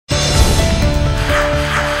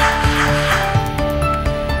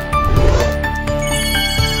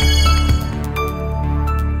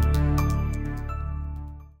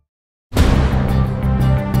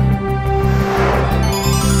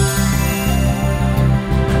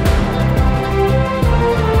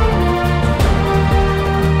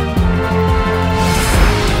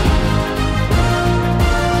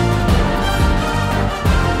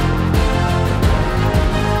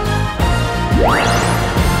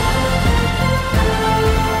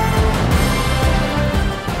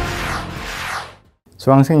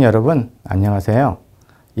수강생 여러분, 안녕하세요.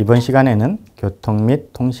 이번 시간에는 교통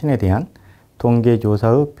및 통신에 대한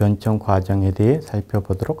통계조사의 변천 과정에 대해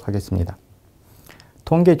살펴보도록 하겠습니다.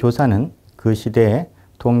 통계조사는 그 시대에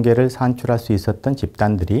통계를 산출할 수 있었던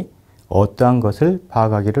집단들이 어떠한 것을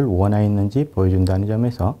파악하기를 원하였는지 보여준다는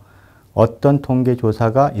점에서 어떤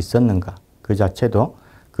통계조사가 있었는가 그 자체도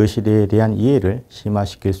그 시대에 대한 이해를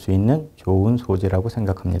심화시킬 수 있는 좋은 소재라고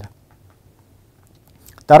생각합니다.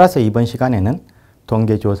 따라서 이번 시간에는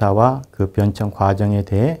통계조사와 그 변천 과정에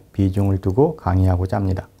대해 비중을 두고 강의하고자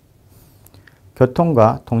합니다.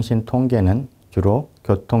 교통과 통신 통계는 주로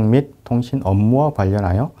교통 및 통신 업무와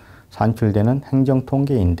관련하여 산출되는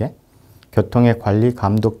행정통계인데 교통의 관리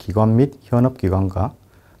감독 기관 및 현업기관과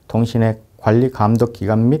통신의 관리 감독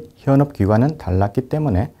기관 및 현업기관은 달랐기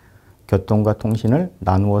때문에 교통과 통신을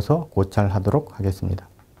나누어서 고찰하도록 하겠습니다.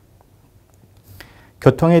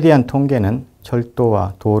 교통에 대한 통계는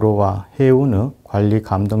철도와 도로와 해운의 관리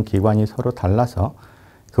감독 기관이 서로 달라서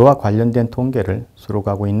그와 관련된 통계를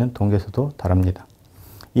수록하고 있는 통계서도 다릅니다.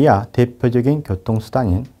 이하 대표적인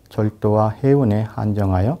교통수단인 철도와 해운에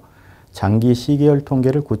한정하여 장기 시계열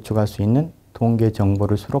통계를 구축할 수 있는 통계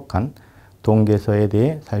정보를 수록한 통계서에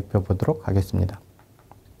대해 살펴보도록 하겠습니다.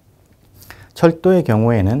 철도의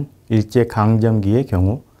경우에는 일제강점기의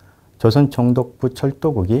경우 조선총독부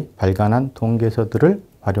철도국이 발간한 통계서들을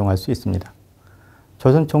활용할 수 있습니다.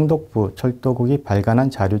 조선총독부 철도국이 발간한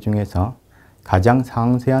자료 중에서 가장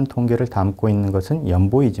상세한 통계를 담고 있는 것은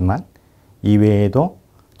연보이지만 이외에도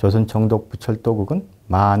조선총독부 철도국은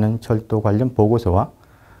많은 철도 관련 보고서와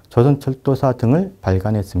조선철도사 등을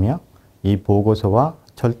발간했으며 이 보고서와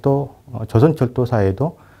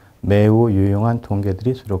조선철도사에도 매우 유용한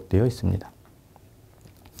통계들이 수록되어 있습니다.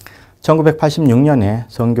 1986년에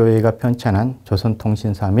성교회가 편찬한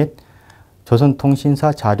조선통신사 및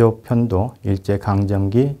조선통신사 자료편도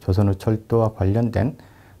일제강점기 조선의 철도와 관련된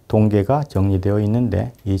통계가 정리되어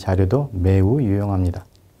있는데 이 자료도 매우 유용합니다.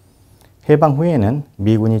 해방 후에는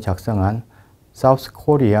미군이 작성한 South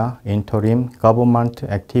Korea Interim Government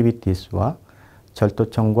Activities와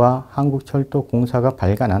철도청과 한국철도공사가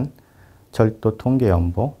발간한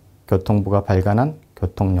철도통계연보, 교통부가 발간한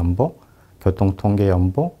교통연보,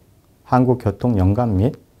 교통통계연보, 한국교통연감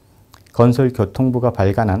및 건설교통부가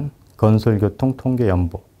발간한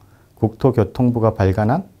건설교통통계연보, 국토교통부가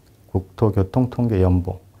발간한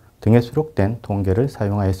국토교통통계연보 등에 수록된 통계를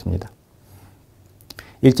사용하였습니다.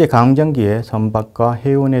 일제강점기의 선박과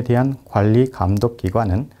해운에 대한 관리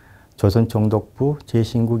감독기관은 조선총독부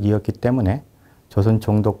제신국이었기 때문에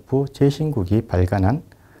조선총독부 제신국이 발간한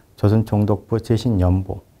조선총독부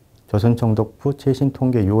제신연보, 조선총독부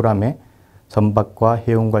제신통계요람에 선박과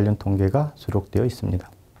해운 관련 통계가 수록되어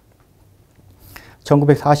있습니다.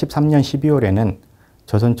 1943년 12월에는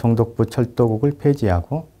조선총독부 철도국을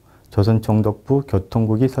폐지하고 조선총독부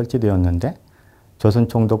교통국이 설치되었는데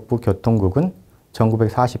조선총독부 교통국은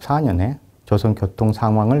 1944년에 조선교통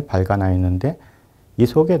상황을 발간하였는데 이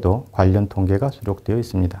속에도 관련 통계가 수록되어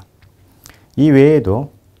있습니다. 이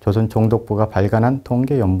외에도 조선총독부가 발간한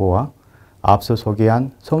통계연보와 앞서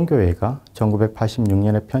소개한 성교회가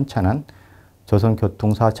 1986년에 편찬한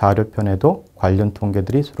조선교통사 자료편에도 관련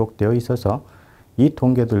통계들이 수록되어 있어서 이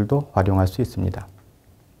통계들도 활용할 수 있습니다.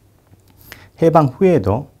 해방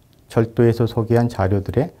후에도 철도에서 소개한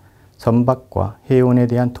자료들에 선박과 해운에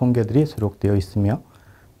대한 통계들이 수록되어 있으며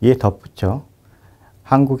이에 덧붙여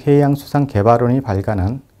한국해양수산개발원이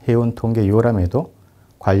발간한 해운통계요람에도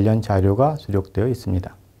관련 자료가 수록되어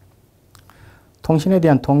있습니다. 통신에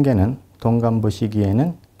대한 통계는 동간부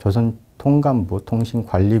시기에는 조선통간부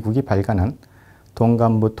통신관리국이 발간한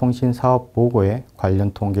동간부 통신사업보고에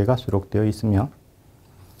관련 통계가 수록되어 있으며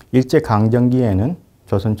일제강점기에는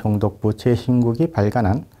조선총독부 제신국이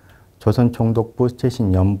발간한 조선총독부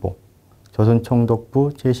제신연보,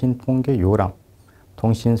 조선총독부 제신통계요람,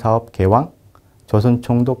 통신사업개왕,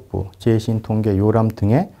 조선총독부 제신통계요람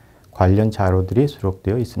등의 관련 자료들이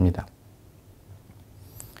수록되어 있습니다.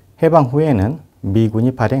 해방 후에는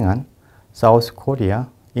미군이 발행한 South Korea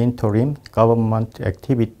Interim Government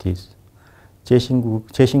Activities,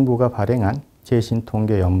 제신부가 발행한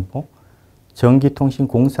제신통계연보,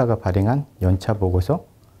 전기통신공사가 발행한 연차보고서,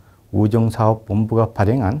 우정사업본부가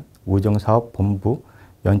발행한 우정사업본부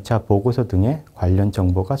연차보고서 등의 관련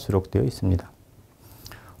정보가 수록되어 있습니다.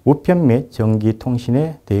 우편 및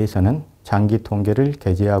전기통신에 대해서는 장기통계를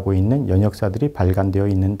게재하고 있는 연역사들이 발간되어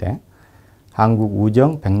있는데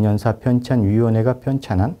한국우정100년사 편찬위원회가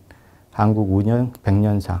편찬한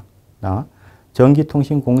한국우정100년사나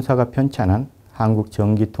전기통신공사가 편찬한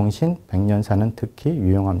한국전기통신 100년사는 특히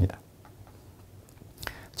유용합니다.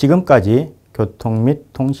 지금까지 교통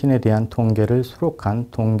및 통신에 대한 통계를 수록한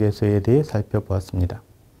통계서에 대해 살펴보았습니다.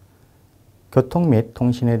 교통 및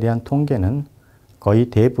통신에 대한 통계는 거의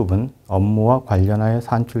대부분 업무와 관련하여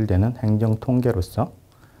산출되는 행정통계로서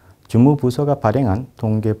주무부서가 발행한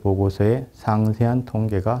통계보고서에 상세한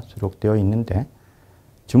통계가 수록되어 있는데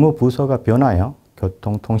주무부서가 변하여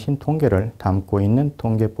교통통신 통계를 담고 있는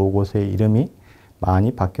통계보고서의 이름이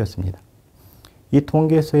많이 바뀌었습니다. 이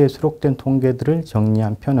통계서에 수록된 통계들을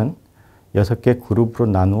정리한 표는 6개 그룹으로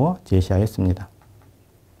나누어 제시하였습니다.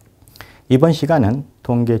 이번 시간은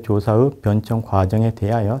통계조사의 변천 과정에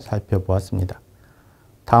대하여 살펴보았습니다.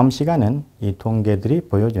 다음 시간은 이 통계들이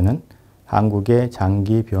보여주는 한국의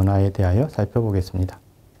장기 변화에 대하여 살펴보겠습니다.